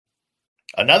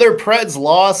Another Preds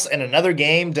loss and another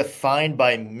game defined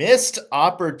by missed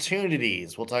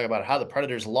opportunities. We'll talk about how the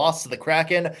Predators lost to the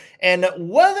Kraken and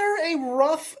whether a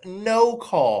rough no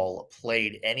call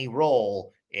played any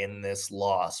role in this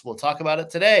loss. We'll talk about it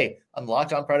today on the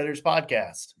Locked On Predators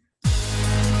podcast.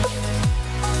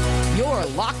 Your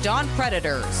Locked On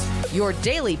Predators, your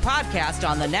daily podcast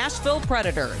on the Nashville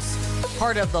Predators.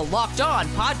 Part of the Locked On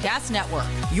Podcast Network,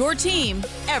 your team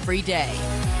every day.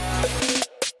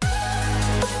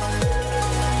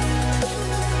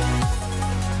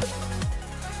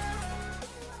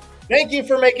 Thank you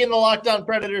for making the Locked On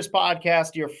Predators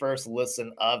podcast your first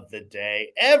listen of the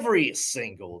day. Every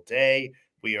single day,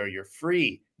 we are your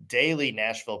free daily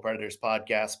Nashville Predators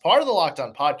podcast, part of the Locked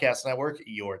On Podcast Network,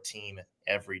 your team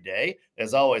every day.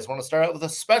 As always, want to start out with a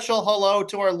special hello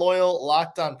to our loyal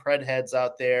Locked On Pred heads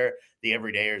out there, the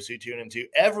everydayers who tune into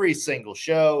every single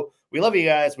show. We love you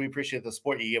guys. We appreciate the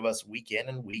support you give us week in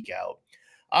and week out.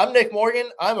 I'm Nick Morgan.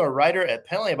 I'm a writer at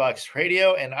Penalty Box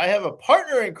Radio, and I have a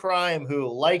partner in crime who,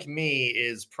 like me,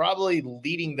 is probably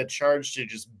leading the charge to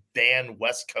just ban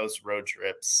West Coast road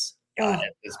trips at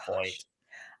this point.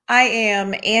 I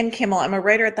am Ann Kimmel. I'm a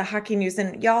writer at the Hockey News,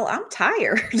 and y'all, I'm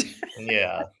tired.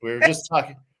 Yeah, we were just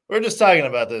talking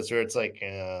about this, where it's like,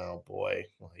 oh boy,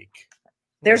 like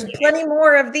there's plenty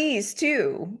more of these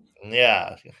too.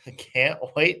 Yeah, I can't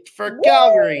wait for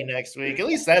Calgary next week. At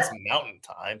least that's mountain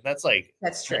time. That's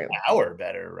true. An hour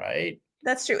better, right?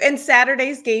 That's true. And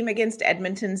Saturday's game against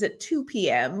Edmonton's at 2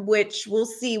 p.m., which we'll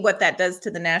see what that does to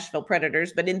the Nashville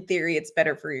Predators. But in theory, it's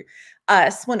better for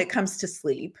us when it comes to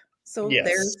sleep. So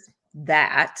There's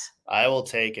that. I will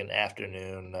take an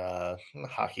afternoon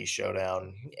hockey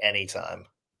showdown anytime.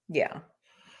 Yeah.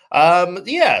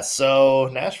 So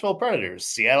Nashville Predators,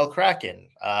 Seattle Kraken,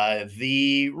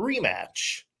 the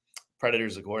rematch.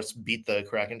 Predators, of course, beat the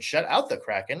Kraken, shut out the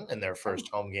Kraken in their first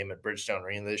home game at Bridgestone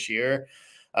Arena this year.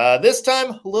 This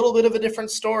time, a little bit of a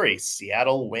different story.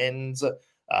 Seattle wins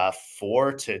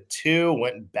 4-2,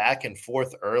 went back and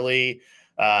forth early.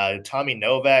 Tommy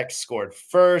Novak scored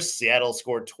first. Seattle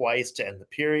scored twice to end the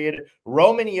period.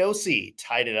 Roman Josi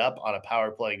tied it up on a power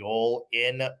play goal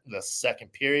in the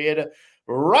second period.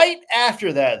 Right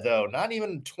after that, though, not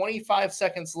even 25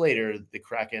 seconds later, the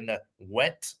Kraken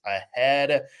went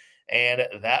ahead, and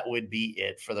that would be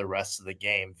it for the rest of the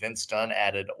game. Vince Dunn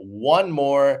added one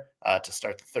more to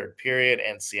start the third period,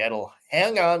 and Seattle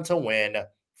hang on to win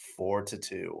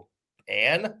 4-2.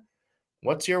 Ann,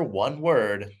 what's your one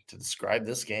word to describe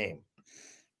this game?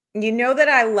 You know that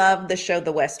I love the show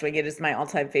The West Wing. It is my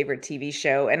all-time favorite TV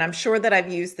show. And I'm sure that I've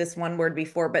used this one word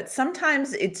before, but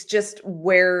sometimes it's just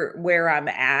where I'm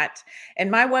at.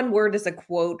 And my one word is a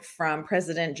quote from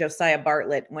President Josiah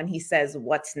Bartlett when he says,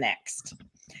 "What's next?"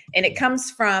 And it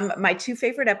comes from my two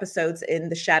favorite episodes in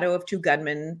The Shadow of Two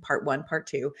Gunmen, part 1, part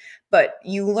 2. But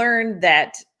you learn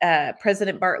that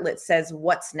President Bartlett says,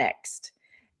 "What's next?"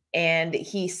 And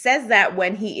he says that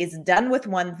when he is done with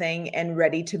one thing and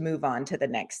ready to move on to the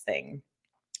next thing.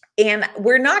 And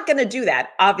we're not going to do that.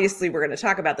 Obviously, we're going to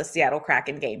talk about the Seattle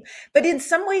Kraken game. But in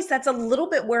some ways, that's a little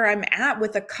bit where I'm at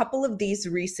with a couple of these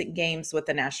recent games with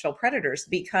the Nashville Predators,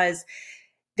 because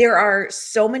there are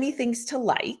so many things to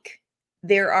like.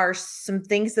 There are some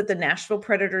things that the Nashville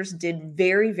Predators did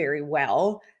very, very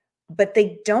well, but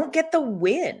they don't get the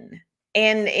win.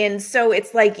 And so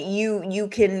it's like you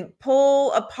can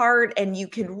pull apart and you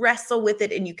can wrestle with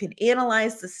it and you can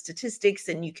analyze the statistics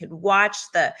and you can watch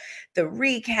the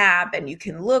recap and you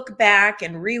can look back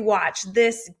and rewatch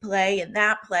this play and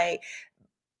that play.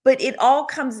 But it all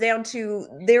comes down to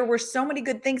there were so many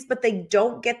good things, but they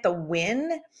don't get the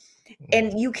win.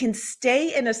 And you can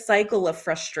stay in a cycle of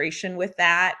frustration with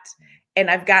that. And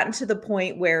I've gotten to the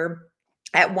point where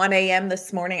at 1 a.m.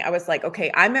 this morning, I was like, okay,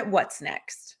 I'm at what's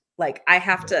next. Like, I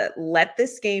have to let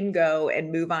this game go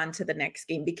and move on to the next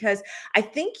game, because I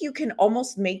think you can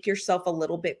almost make yourself a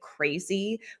little bit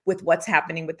crazy with what's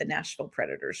happening with the Nashville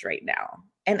Predators right now.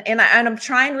 And I'm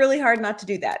trying really hard not to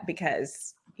do that,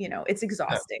 because, it's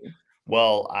exhausting.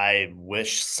 Well, I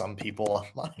wish some people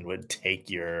online would take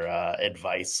your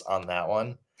advice on that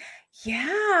one.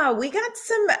 Yeah, we got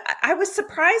I was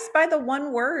surprised by the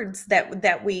one words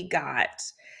that we got.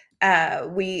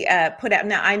 We put out.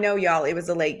 Now, I know, y'all, it was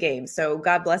a late game, so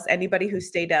God bless anybody who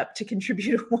stayed up to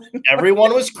contribute one.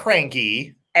 Everyone was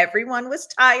cranky. Everyone was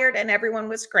tired and everyone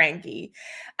was cranky.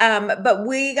 But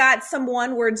we got some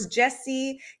one words.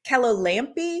 Jesse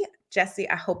Kelolampi. Jesse,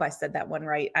 I hope I said that one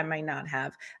right. I might not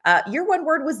have. Your one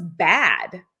word was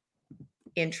bad.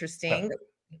 Interesting.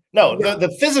 No, the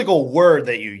physical word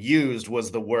that you used was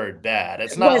the word bad.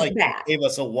 It's not Was like you bad. gave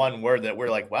us a one word that we're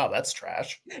like, wow, that's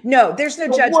trash. No, there's no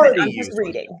The judgment. word he I'm just used was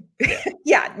reading. bad.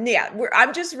 Yeah. Yeah.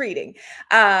 I'm just reading.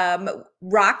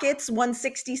 Rockets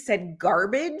 160 said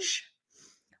garbage.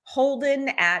 Holden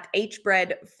at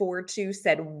hbread42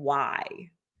 said why.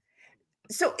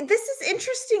 So this is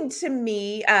interesting to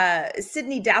me.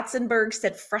 Sydney Doutsenberg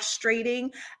said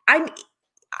frustrating. I'm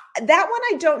that one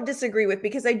I don't disagree with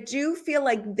because I do feel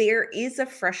like there is a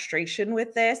frustration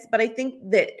with this, but I think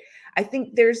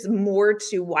there's more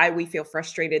to why we feel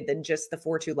frustrated than just the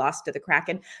 4-2 loss to the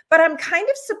Kraken. But I'm kind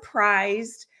of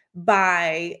surprised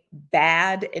by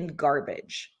bad and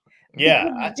garbage. Yeah.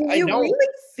 Because do I you don't really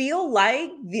feel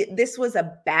like this was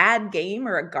a bad game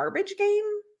or a garbage game?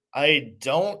 I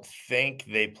don't think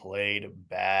they played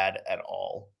bad at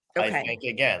all. I Okay. think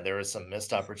again there were some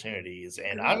missed opportunities,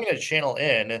 and I'm Mhm. going to channel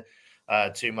in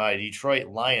to my Detroit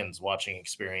Lions watching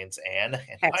experience, and my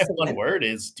one Excellent. word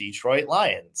is Detroit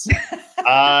Lions.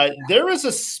 There was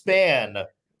a span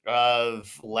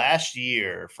of last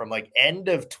year from like end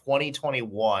of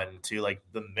 2021 to like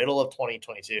the middle of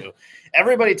 2022.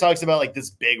 Everybody talks about like this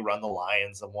big run the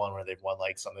Lions have won where they've won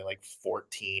like something like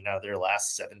 14 out of their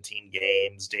last 17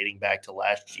 games dating back to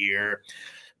last year.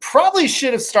 Probably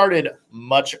should have started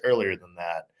much earlier than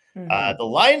that. Mhm. The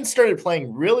Lions started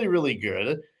playing really, really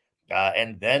good.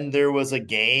 And then there was a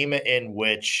game in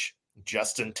which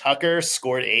Justin Tucker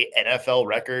scored a NFL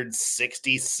record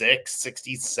 66,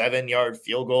 67-yard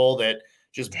field goal that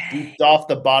just Dang. booped off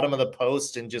the bottom of the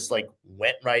post and just like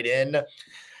went right in.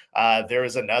 There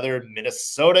was another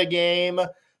Minnesota game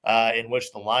in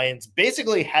which the Lions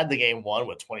basically had the game won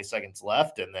with 20 seconds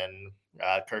left. And then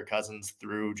Kirk Cousins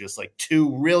threw just like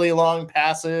two really long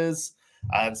passes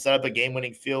and set up a game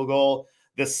winning field goal.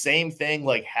 The same thing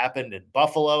like happened in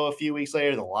Buffalo a few weeks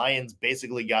later. The Lions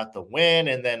basically got the win,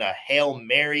 and then a Hail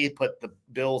Mary put the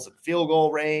Bills in field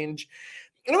goal range.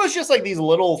 And it was just like these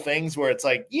little things where it's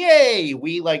like, yay,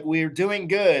 we're doing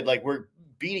good. Like we're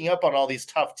beating up on all these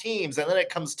tough teams. And then it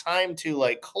comes time to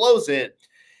like close it,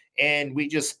 and we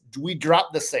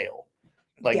drop the sale.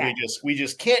 Like Yeah. we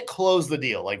just can't close the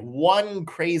deal. Like one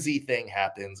crazy thing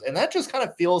happens. And that just kind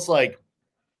of feels like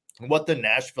what the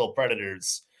Nashville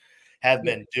Predators have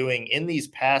Yeah. been doing in these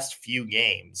past few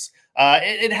games.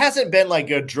 It hasn't been like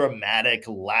a dramatic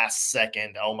last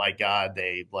second, oh my God,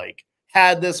 they like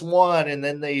had this one and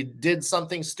then they did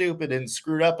something stupid and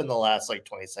screwed up in the last like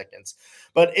 20 seconds.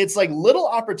 But it's like little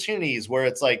opportunities where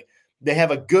it's like they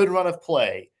have a good run of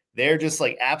play. They're just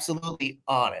like absolutely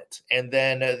on it. And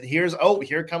then here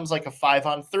comes like a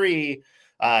 5-on-3.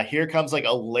 Here comes like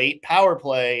a late power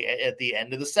play at the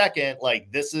end of the second.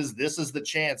 Like this is the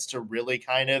chance to really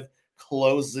kind of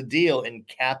close the deal and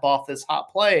cap off this hot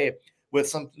play with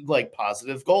some like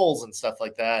positive goals and stuff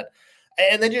like that.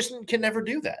 And they just can never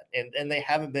do that. And they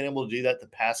haven't been able to do that the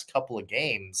past couple of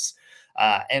games.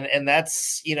 And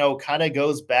that's, kind of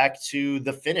goes back to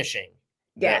the finishing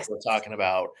that Yes. we're talking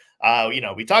about.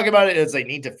 We talk about it as they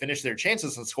need to finish their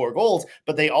chances and score goals,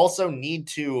 but they also need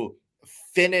to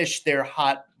finish their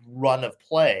hot run of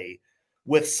play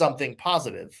with something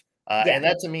positive. Yeah. And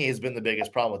that to me has been the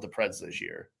biggest problem with the Preds this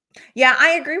year. Yeah,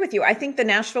 I agree with you. I think the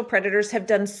Nashville Predators have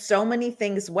done so many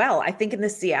things well. I think in the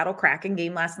Seattle Kraken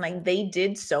game last night, they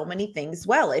did so many things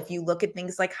well. If you look at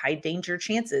things like high danger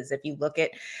chances, if you look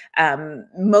at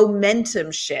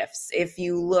momentum shifts, if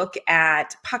you look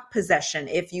at puck possession,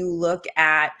 if you look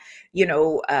at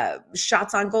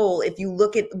shots on goal, if you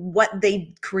look at what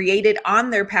they created on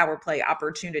their power play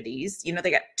opportunities,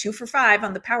 they got 2 for 5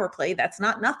 on the power play. That's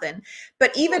not nothing.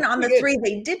 But even on the 3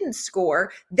 they didn't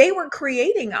score, they were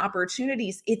creating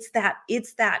opportunities. It's that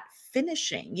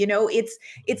finishing.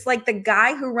 It's like the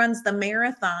guy who runs the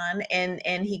marathon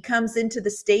and he comes into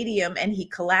the stadium and he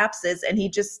collapses and he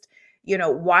just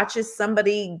watches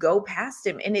somebody go past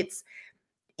him, and it's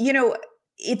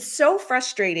so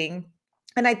frustrating.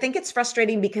 And I think it's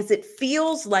frustrating because it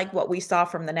feels like what we saw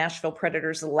from the Nashville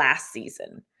Predators last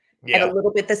season and a Yeah.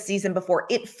 little bit the season before.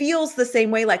 It feels the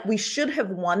same way, like we should have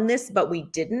won this, but we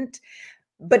didn't.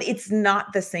 But it's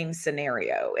not the same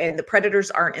scenario, and the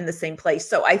Predators aren't in the same place.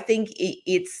 So I think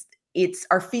it's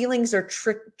our feelings are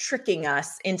tricking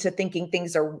us into thinking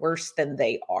things are worse than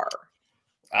they are.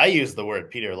 I use the word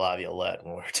Peter Laviolette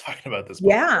when we were talking about this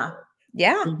before. Yeah.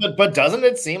 Yeah. But doesn't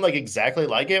it seem like exactly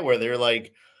like it, where they're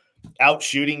like out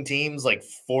shooting teams like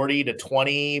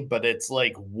 40-20, but it's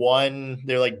like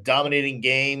they're like dominating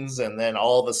games, and then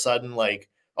all of a sudden, like,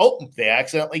 oh, they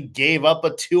accidentally gave up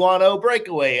a 2-on-0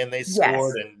 breakaway and they Yes.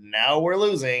 scored, and now we're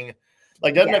losing.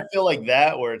 Like, doesn't Yeah. it feel like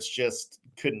that, where it's just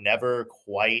could never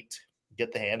quite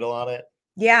get the handle on it?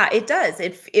 Yeah, it does.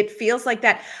 It feels like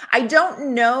that. I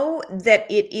don't know that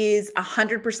it is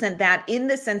 100% that, in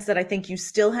the sense that I think you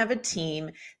still have a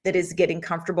team that is getting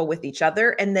comfortable with each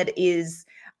other and that is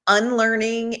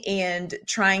unlearning and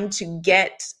trying to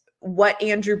get what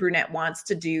Andrew Brunette wants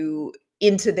to do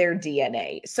into their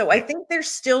DNA. So I think they're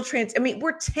still I mean,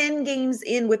 we're 10 games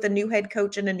in with a new head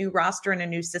coach and a new roster and a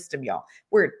new system, y'all.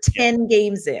 We're Yeah. 10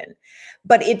 games in,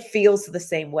 but it feels the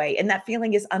same way. And that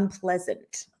feeling is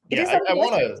unpleasant. It Yeah, is I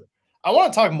want unpleasant. to I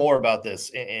want to talk more about this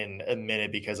in a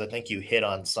minute because I think you hit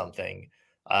on something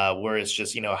where it's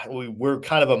just we're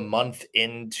kind of a month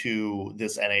into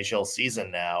this NHL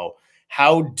season now.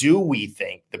 How do we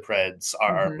think the Preds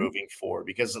are Mhm. moving forward?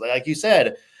 Because, like you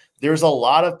said, there's a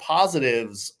lot of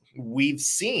positives we've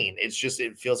seen. It's just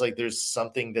it feels like there's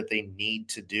something that they need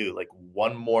to do, like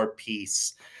one more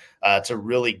piece to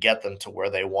really get them to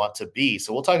where they want to be.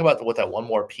 So we'll talk about what that one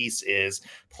more piece is,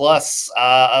 plus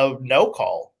a no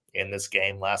call in this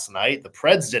game last night. The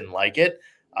Preds didn't like it.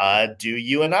 Do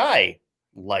you and I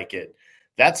like it?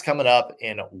 That's coming up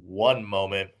in one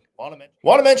moment.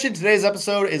 Want to mention today's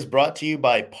episode is brought to you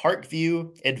by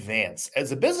Parkview Advance.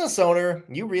 As a business owner,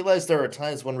 you realize there are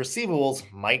times when receivables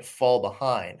might fall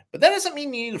behind, but that doesn't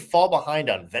mean you need to fall behind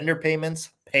on vendor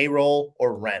payments, payroll,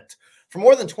 or rent. For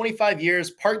more than 25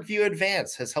 years, Parkview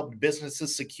Advance has helped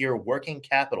businesses secure working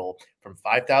capital from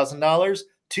 $5,000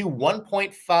 to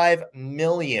 $1.5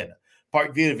 million.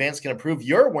 Parkview Advance can approve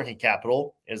your working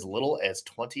capital in as little as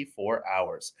 24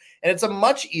 hours. And it's a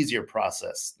much easier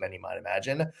process than you might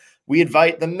imagine. We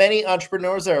invite the many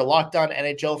entrepreneurs that are locked on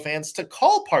NHL fans to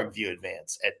call Parkview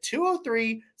Advance at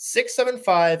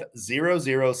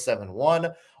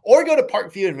 203-675-0071 or go to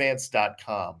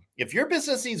parkviewadvance.com. If your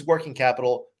business needs working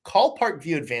capital, call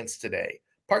Parkview Advance today.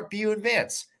 Parkview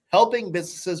Advance, helping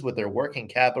businesses with their working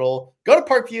capital. Go to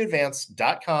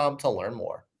parkviewadvance.com to learn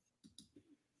more.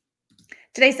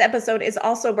 Today's episode is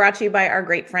also brought to you by our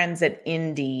great friends at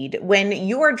Indeed. When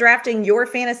you are drafting your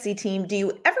fantasy team, do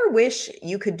you ever wish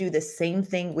you could do the same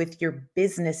thing with your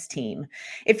business team?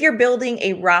 If you're building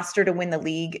a roster to win the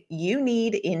league, you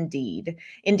need Indeed.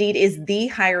 Indeed is the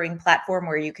hiring platform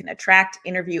where you can attract,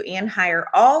 interview, and hire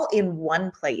all in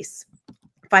one place.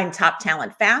 Find top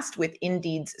talent fast with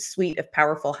Indeed's suite of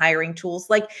powerful hiring tools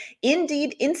like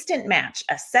Indeed Instant Match,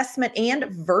 assessment,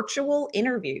 and virtual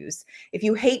interviews. If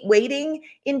you hate waiting,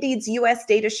 Indeed's US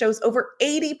data shows over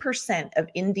 80% of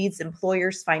Indeed's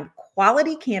employers find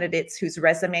quality candidates whose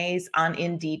resumes on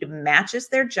Indeed matches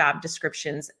their job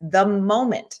descriptions the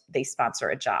moment they sponsor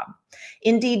a job.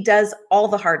 Indeed does all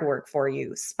the hard work for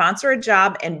you. Sponsor a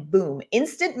job and boom,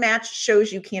 Instant Match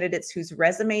shows you candidates whose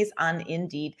resumes on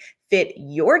Indeed fit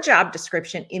your job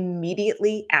description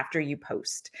immediately after you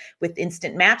post. With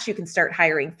Instant Match, you can start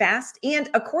hiring fast. And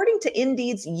according to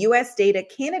Indeed's US data,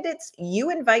 candidates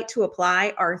you invite to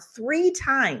apply are 3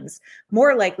 times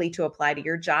more likely to apply to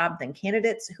your job than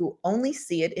candidates who only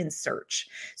see it in search.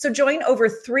 So join over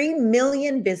 3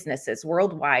 million businesses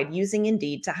worldwide using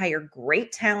Indeed to hire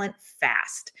great talent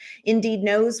fast. Indeed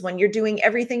knows when you're doing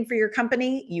everything for your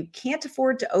company, you can't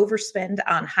afford to overspend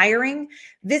on hiring.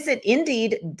 Visit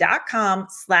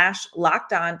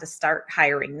Indeed.com/locked on to start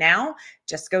hiring now.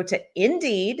 Just go to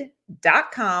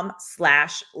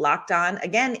Indeed.com/locked on.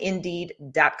 Again,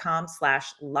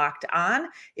 Indeed.com/locked on.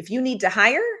 If you need to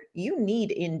hire, you need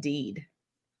Indeed.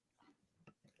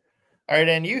 All right,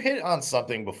 and you hit on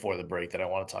something before the break that I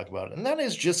want to talk about, and that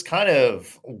is just kind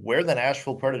of where the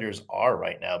Nashville Predators are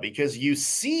right now, because you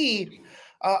see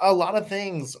a lot of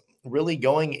things really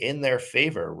going in their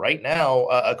favor right now,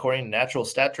 according to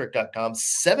naturalstattrick.com,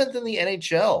 7th in the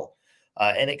NHL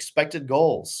in expected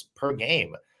goals per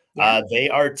game. Yeah. They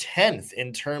are 10th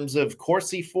in terms of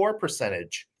Corsi for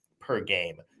percentage per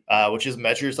game, which is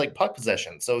measures like puck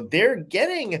possession. So they're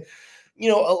getting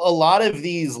a lot of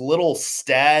these little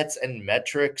stats and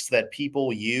metrics that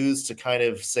people use to kind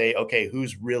of say, okay,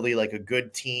 who's really like a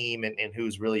good team and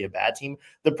who's really a bad team.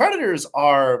 The Predators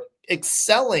are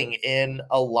excelling in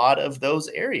a lot of those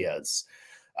areas.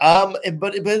 But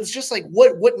it's just like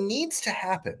what needs to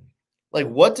happen? Like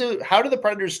how do the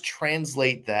Predators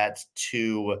translate that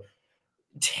to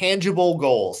tangible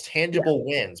goals, tangible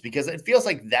wins? Because it feels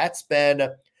like that's been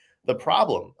the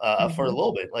problem for a Mhm.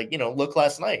 little bit. Like, look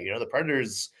last night, the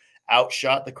Predators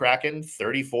outshot the Kraken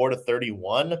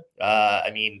 34-31.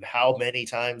 I mean, how many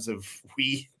times have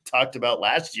we talked about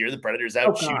last year the Predators Oh,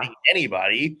 out God. shooting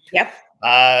anybody? Yep.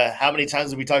 How many times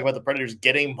have we talked about the Predators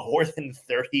getting more than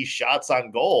 30 shots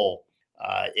on goal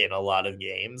in a lot of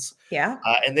games? Yeah.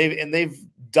 And they've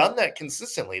done that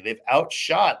consistently. They've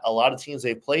outshot a lot of teams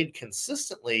they've played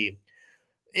consistently.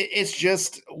 It's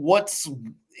just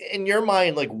in your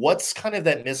mind, like, what's kind of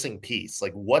that missing piece?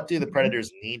 Like, what do the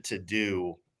Predators need to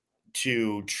do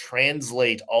to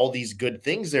translate all these good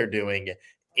things they're doing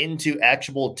into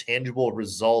actual tangible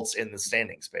results in the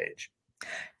standings page?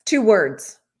 Two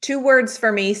words. Two words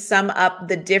for me sum up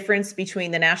the difference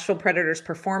between the Nashville Predators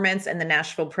performance and the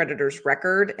Nashville Predators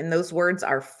record. And those words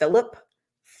are Filip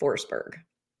Forsberg.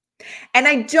 And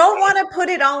I don't want to put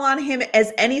it all on him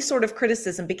as any sort of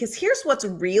criticism, because here's what's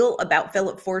real about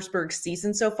Filip Forsberg's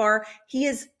season so far. He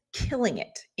is killing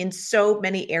it in so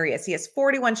many areas. He has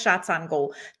 41 shots on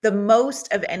goal, the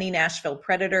most of any Nashville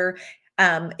Predator.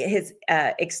 His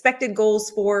expected goals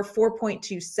for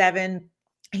 4.27.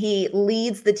 He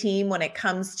leads the team when it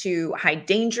comes to high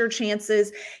danger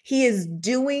chances. He is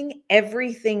doing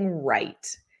everything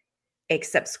right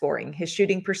except scoring. His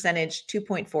shooting percentage,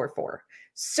 2.44.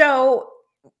 So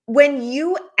when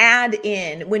you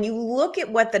when you look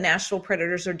at what the Nashville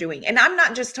Predators are doing, and I'm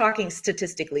not just talking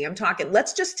statistically, I'm talking,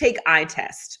 let's just take eye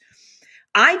test.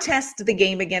 I tested the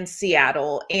game against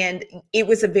Seattle, and it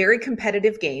was a very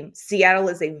competitive game. Seattle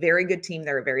is a very good team.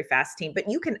 They're a very fast team, but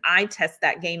you can eye test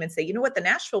that game and say, you know what? The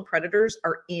Nashville Predators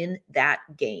are in that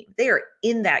game. They are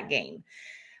in that game.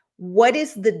 What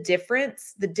is the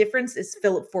difference? The difference is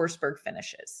Filip Forsberg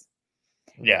finishes.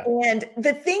 Yeah. And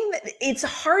the thing that it's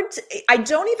hard to, I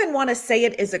don't even want to say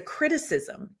it as a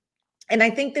criticism. And I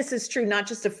think this is true, not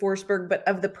just of Forsberg, but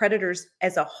of the Predators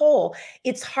as a whole.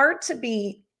 It's hard to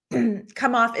be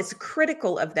come off as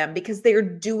critical of them because they are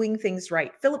doing things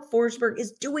right. Filip Forsberg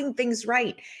is doing things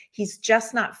right. He's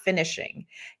just not finishing.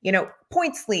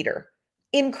 Points leader,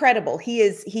 incredible. He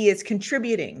is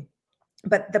contributing.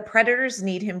 But the Predators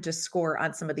need him to score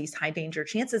on some of these high danger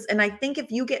chances. And I think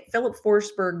if you get Filip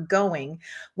Forsberg going,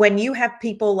 when you have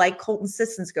people like Colton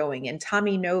Sissons going and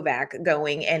Tommy Novak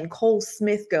going and Cole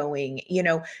Smith going,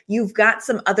 you've got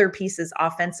some other pieces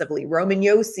offensively. Roman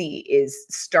Josi is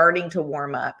starting to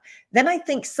warm up. Then I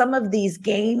think some of these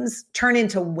games turn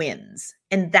into wins.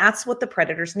 And that's what the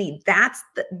Predators need. That's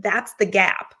the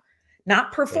gap,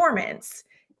 not performance.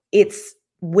 It's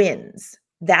wins.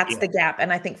 That's the gap.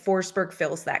 And I think Forsberg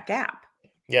fills that gap.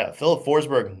 Yeah. Filip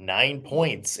Forsberg, 9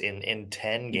 points in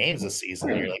 10 games this season.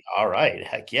 And you're like, all right,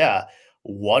 heck yeah.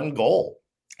 1 goal.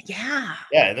 Yeah.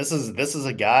 Yeah. And this is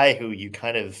a guy who you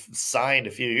kind of signed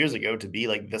a few years ago to be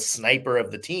like the sniper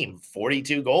of the team,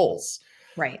 42 goals.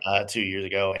 Right. 2 years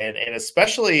ago. And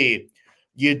especially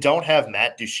you don't have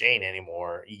Matt Duchene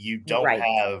anymore. You don't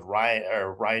have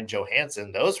Ryan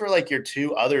Johansson. Those were like your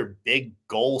 2 other big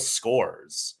goal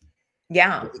scorers.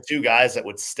 Yeah. The 2 guys that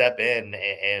would step in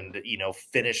and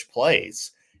finish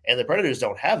plays. And the Predators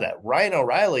don't have that. Ryan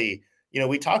O'Reilly,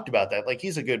 we talked about that. Like,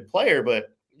 he's a good player, but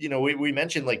we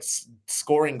mentioned like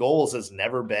scoring goals has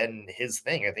never been his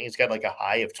thing. I think he's got like a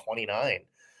high of 29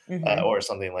 or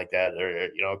something like that, or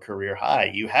a career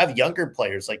high. You have younger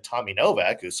players like Tommy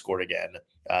Novak, who scored again,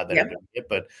 that are doing it.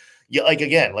 But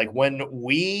when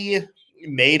we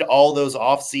made all those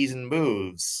offseason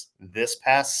moves this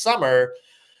past summer,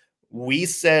 we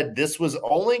said this was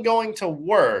only going to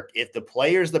work if the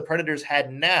players the Predators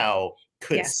had now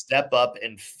could step up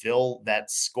and fill that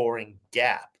scoring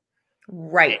gap.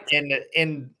 Right.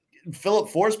 And Filip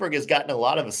Forsberg has gotten a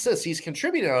lot of assists. He's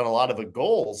contributed on a lot of the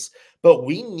goals, but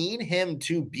we need him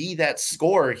to be that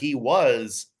scorer he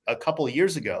was a couple of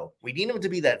years ago. We need him to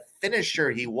be that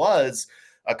finisher he was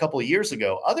a couple of years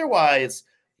ago. Otherwise,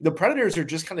 the Predators are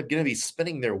just kind of going to be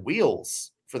spinning their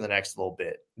wheels for the next little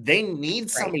bit. They need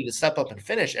somebody to step up and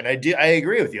finish. And I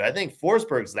agree with you. I think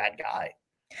Forsberg's that guy.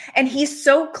 And he's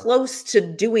so close to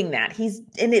doing that.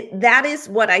 That is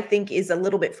what I think is a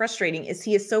little bit frustrating, is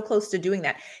he is so close to doing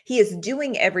that. He is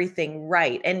doing everything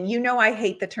right. And I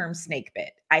hate the term snake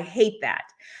bit. I hate that.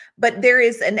 But there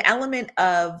is an element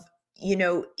of,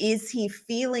 is he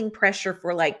feeling pressure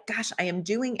for like, gosh, I am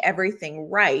doing everything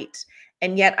right,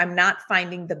 and yet I'm not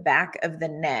finding the back of the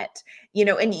net,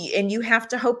 and you have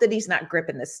to hope that he's not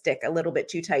gripping the stick a little bit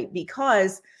too tight,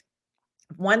 because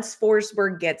once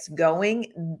Forsberg gets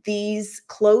going, these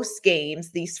close games,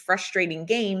 these frustrating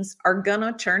games are going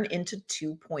to turn into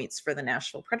 2 points for the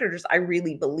Nashville Predators. I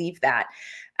really believe that.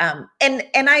 And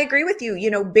I agree with you.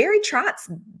 Barry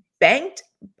Trotz banked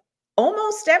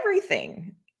almost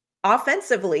everything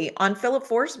offensively on Filip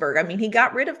Forsberg. I mean, he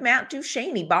got rid of Matt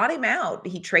Duchene. He bought him out.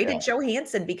 He traded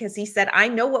Johansson because he said, I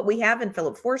know what we have in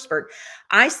Filip Forsberg.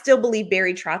 I still believe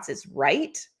Barry Trotz is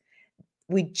right.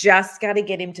 We just got to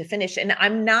get him to finish. And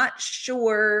I'm not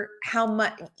sure how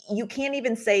much, you can't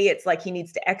even say it's like he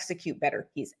needs to execute better.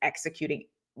 He's executing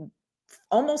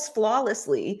almost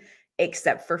flawlessly,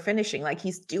 except for finishing. Like,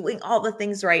 he's doing all the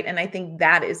things right. And I think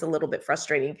that is a little bit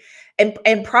frustrating, and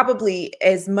probably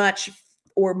as much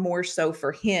or more so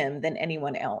for him than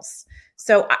anyone else.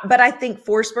 So, but I think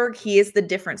Forsberg, he is the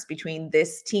difference between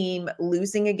this team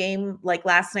losing a game like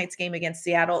last night's game against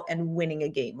Seattle and winning a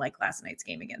game like last night's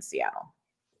game against Seattle.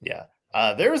 Yeah.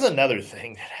 There was another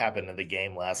thing that happened in the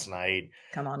game last night.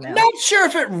 Come on now. I'm not sure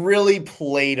if it really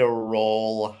played a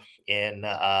role in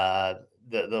the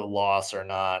loss or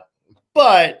not,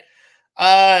 but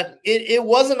it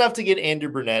was enough to get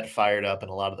Andrew Burnett fired up and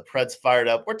a lot of the Preds fired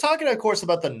up. We're talking, of course,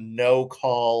 about the no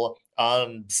call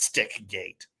on stick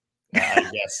gate. I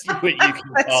guess what you can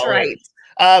That's call right.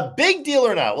 it. Big deal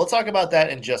or not? We'll talk about that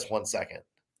in just 1 second.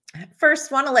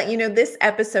 First, want to let you know this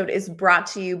episode is brought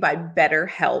to you by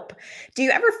BetterHelp. Do you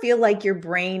ever feel like your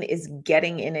brain is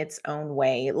getting in its own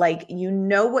way? Like you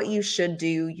know what you should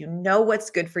do, you know what's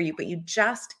good for you, but you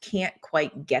just can't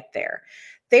quite get there.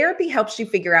 Therapy helps you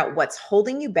figure out what's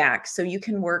holding you back so you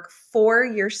can work for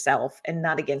yourself and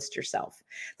not against yourself.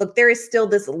 Look, there is still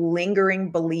this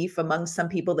lingering belief among some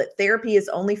people that therapy is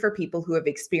only for people who have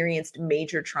experienced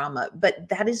major trauma, but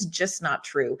that is just not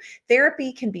true.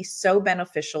 Therapy can be so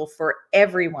beneficial for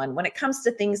everyone when it comes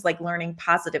to things like learning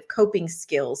positive coping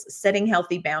skills, setting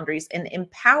healthy boundaries, and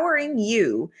empowering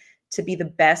you to be the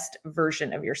best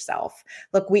version of yourself.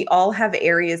 Look, we all have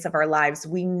areas of our lives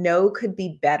we know could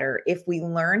be better if we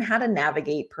learn how to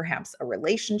navigate perhaps a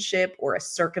relationship or a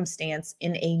circumstance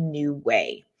in a new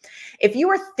way. If you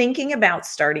are thinking about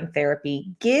starting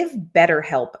therapy, give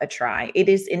BetterHelp a try. It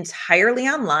is entirely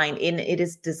online and it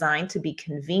is designed to be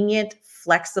convenient,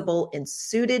 flexible, and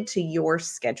suited to your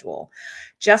schedule.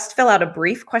 Just fill out a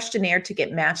brief questionnaire to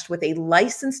get matched with a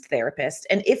licensed therapist.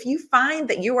 And if you find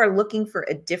that you are looking for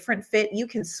a different fit, you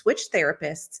can switch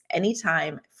therapists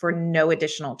anytime for no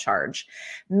additional charge.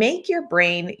 Make your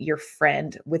brain your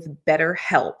friend with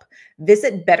BetterHelp.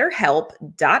 Visit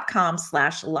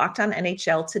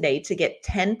betterhelp.com/LockedOnNHL today to get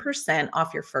 10%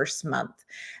 off your first month.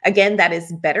 Again, that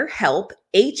is BetterHelp,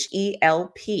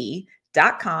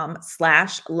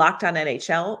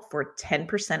 HELP.com/LockedOnNHL for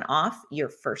 10% off your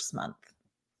first month.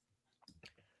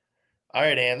 All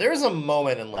right, Ann, there's a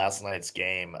moment in last night's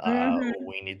game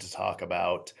we need to talk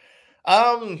about.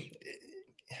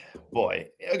 Boy,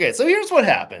 okay, so here's what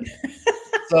happened.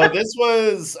 So this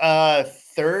was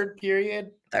third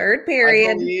period. Third period.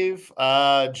 I believe.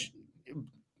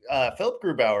 Philip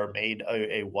Grubauer made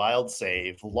a wild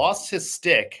save, lost his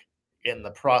stick in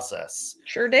the process.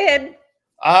 Sure did.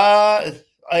 A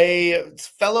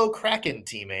fellow Kraken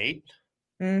teammate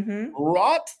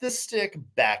brought the stick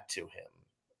back to him.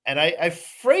 And I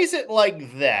phrase it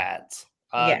like that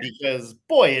because,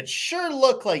 boy, it sure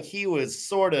looked like he was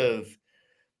sort of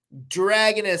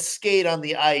dragging his skate on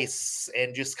the ice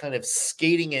and just kind of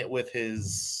skating it with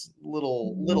his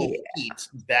little feet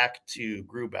back to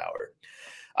Grubauer.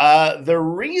 The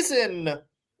reason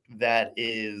that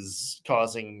is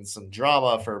causing some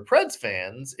drama for Preds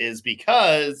fans is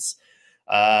because,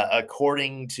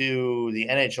 according to the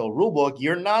NHL rulebook,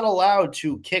 you're not allowed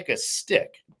to kick a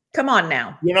stick. Come on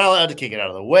now. You're not allowed to kick it out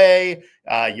of the way.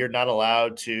 You're not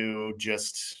allowed to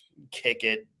just kick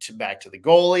it back to the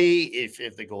goalie if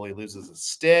the goalie loses a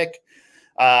stick.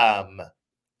 So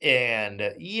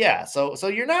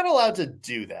you're not allowed to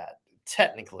do that,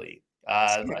 technically.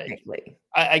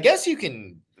 I guess you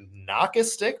can knock a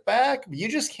stick back, but you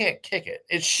just can't kick it.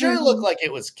 It sure looked like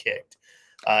it was kicked.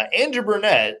 Andrew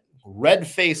Burnett, red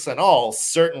face and all,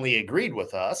 certainly agreed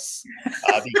with us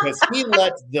because he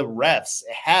let the refs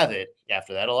have it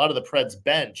after that. A lot of the Preds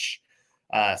bench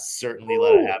certainly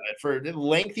let it have it. For a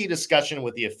lengthy discussion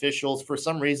with the officials, for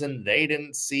some reason, they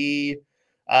didn't see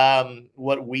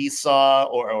what we saw,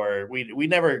 or we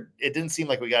never, it didn't seem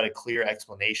like we got a clear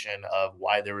explanation of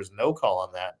why there was no call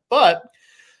on that. But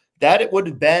that it would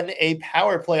have been a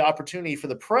power play opportunity for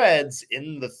the Preds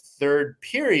in the third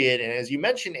period. And as you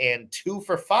mentioned, Ann, 2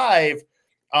 for 5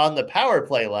 on the power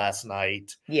play last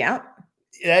night. Yeah.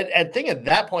 I think at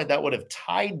that point that would have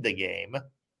tied the game.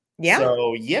 Yeah.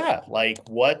 So yeah, like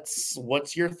what's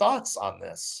your thoughts on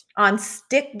this? On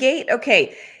Stickgate?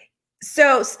 Okay.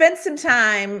 So spend some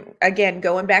time, again,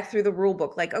 going back through the rule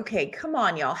book, like, okay, come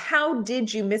on, y'all. How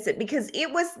did you miss it? Because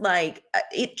it was like,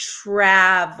 it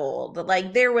traveled,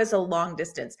 like there was a long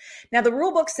distance. Now, the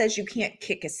rule book says you can't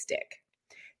kick a stick.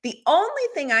 The only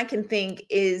thing I can think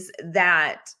is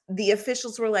that the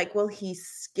officials were like, well, he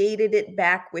skated it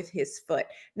back with his foot.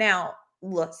 Now,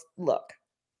 look,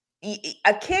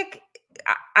 a kick,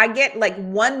 I get like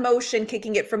one motion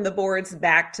kicking it from the boards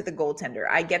back to the goaltender.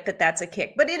 I get that that's a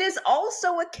kick, but it is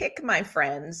also a kick, my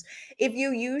friends. If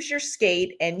you use your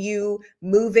skate and you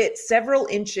move it several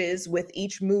inches with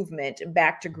each movement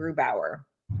back to Grubauer.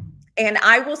 And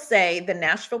I will say the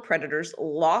Nashville Predators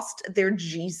lost their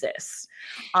Jesus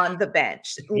on the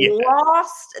bench. Yeah.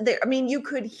 I mean, you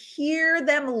could hear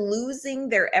them losing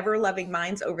their ever-loving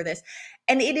minds over this.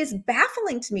 And it is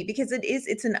baffling to me because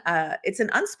it's an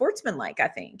unsportsmanlike, I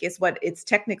think, is what it's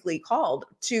technically called,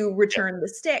 to return the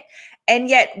stick. And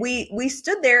yet we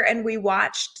stood there and we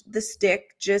watched the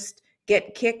stick just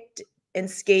get kicked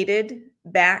and skated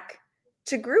back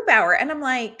to Grubauer. And I'm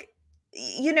like,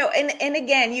 and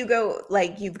again, you go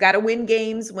like, you've got to win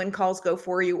games when calls go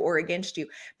for you or against you.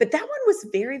 But that one was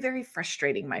very, very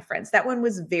frustrating, my friends. That one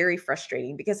was very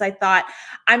frustrating because I thought,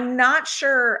 I'm not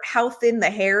sure how thin the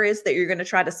hair is that you're going to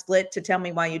try to split to tell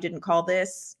me why you didn't call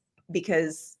this.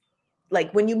 Because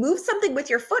like when you move something with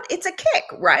your foot, it's a kick,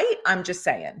 right? I'm just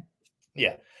saying.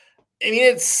 Yeah. I mean,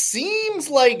 it seems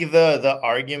like the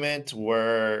argument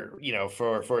were,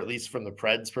 for at least from the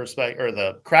Preds perspective or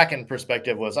the Kraken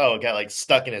perspective was, it got like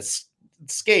stuck in his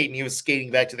skate and he was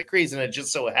skating back to the crease and it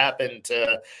just so happened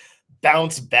to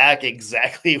bounce back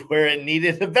exactly where it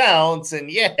needed to bounce,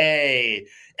 and yay,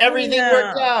 everything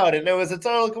worked out and it was a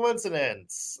total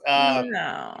coincidence.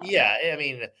 No. Yeah, I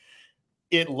mean,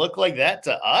 it looked like that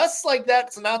to us. Like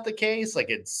that's not the case.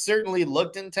 Like it certainly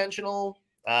looked intentional.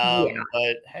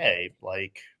 But hey,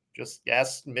 like just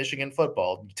ask Michigan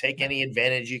football. Take any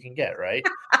advantage you can get, right?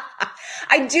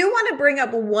 I do want to bring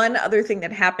up one other thing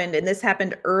that happened, and this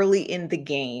happened early in the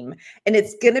game, and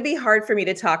it's going to be hard for me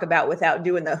to talk about without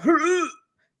doing the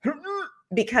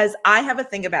because I have a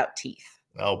thing about teeth.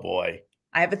 Oh boy.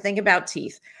 I have a thing about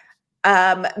teeth.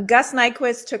 Gus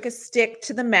Nyquist took a stick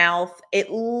to the mouth. It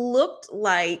looked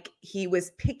like he was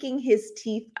picking his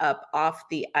teeth up off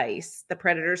the ice. The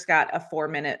Predators got a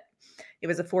 4-minute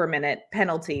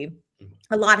penalty.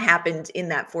 A lot happened in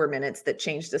that 4 minutes that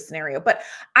changed the scenario. But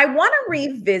I want to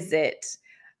revisit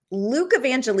Luke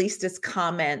Evangelista's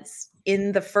comments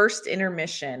in the first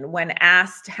intermission when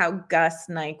asked how Gus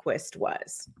Nyquist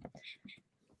was.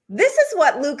 This is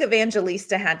what Luke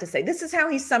Evangelista had to say. This is how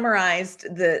he summarized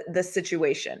the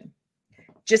situation.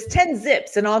 Just 10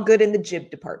 zips and all good in the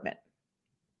jib department.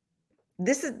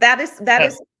 That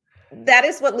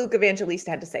is what Luke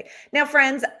Evangelista had to say. Now,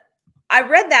 friends, I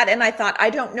read that and I thought, I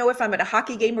don't know if I'm at a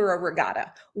hockey game or a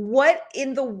regatta. What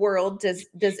in the world does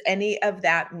any of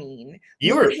that mean?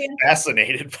 You were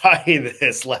fascinated by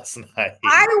this last night.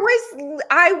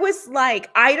 I was like,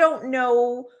 I don't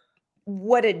know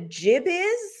what a jib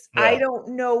is. Yeah. I don't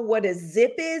know what a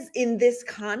zip is in this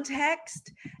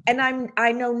context. And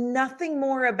I know nothing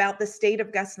more about the state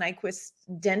of Gus Nyquist's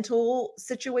dental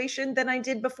situation than I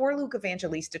did before Luke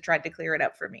Evangelista tried to clear it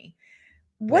up for me.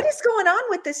 What is going on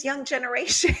with this young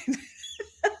generation?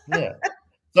 Yeah.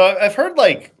 So I've heard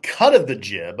like cut of the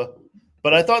jib,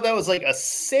 but I thought that was like a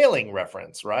sailing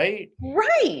reference, right?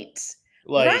 Right.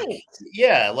 Like,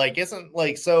 yeah, like isn't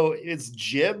like, so is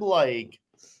jib like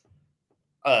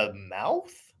a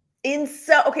mouth?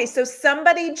 So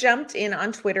somebody jumped in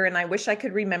on Twitter, and I wish I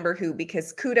could remember who,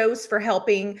 because kudos for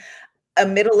helping a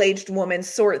middle-aged woman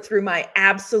sort through my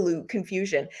absolute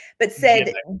confusion, but said,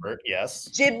 Jib expert, yes,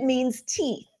 jib means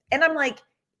teeth. And I'm like,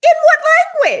 in what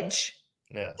language?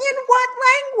 Yeah. In what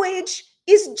language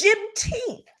is jib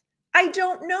teeth? I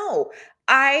don't know.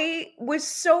 I was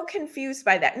so confused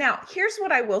by that. Now, here's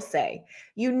what I will say.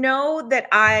 You know that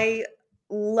I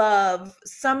love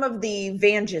some of the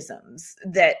Vangisms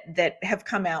that have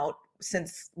come out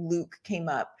since Luke came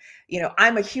up.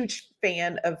 I'm a huge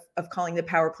fan of calling the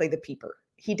power play the peeper.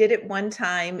 He did it one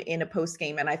time in a post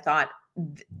game, and I thought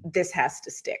this has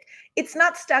to stick. It's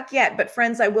not stuck yet, but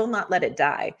friends, I will not let it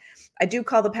die. I do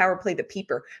call the power play the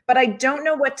peeper, but I don't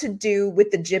know what to do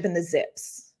with the jib and the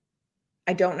zips.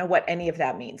 I don't know what any of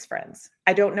that means, friends.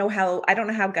 I don't know how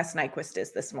Gus Nyquist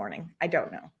is this morning. I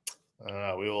don't know.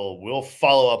 We'll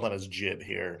follow up on his jib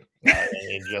here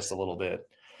in just a little bit.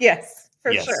 Yes,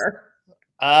 for sure.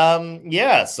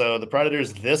 So the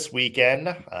Predators this weekend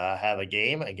have a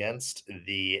game against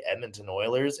the Edmonton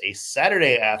Oilers, a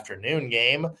Saturday afternoon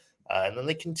game, and then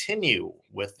they continue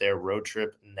with their road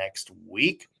trip next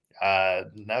week.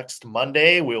 Next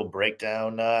Monday, we'll break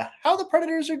down how the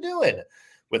Predators are doing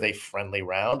with a friendly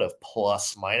round of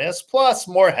plus minus, plus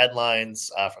more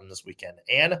headlines from this weekend.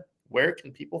 And where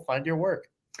can people find your work?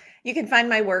 You can find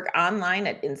my work online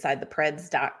at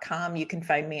InsideThePreds.com. You can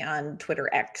find me on Twitter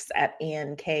X at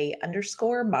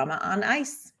ANK_Mama on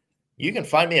Ice. You can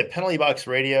find me at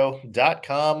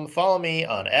penaltyboxradio.com. Follow me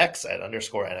on X at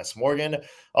 _NSMorgan.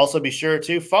 Also be sure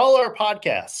to follow our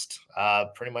podcast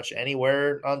pretty much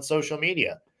anywhere on social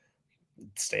media.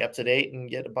 Stay up to date and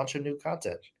get a bunch of new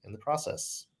content in the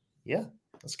process. Yeah,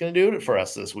 that's going to do it for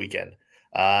us this weekend.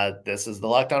 This is the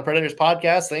Locked On Predators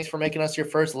podcast. Thanks for making us your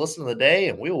first listen of the day,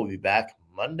 and we will be back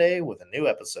Monday with a new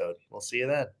episode. We'll see you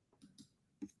then.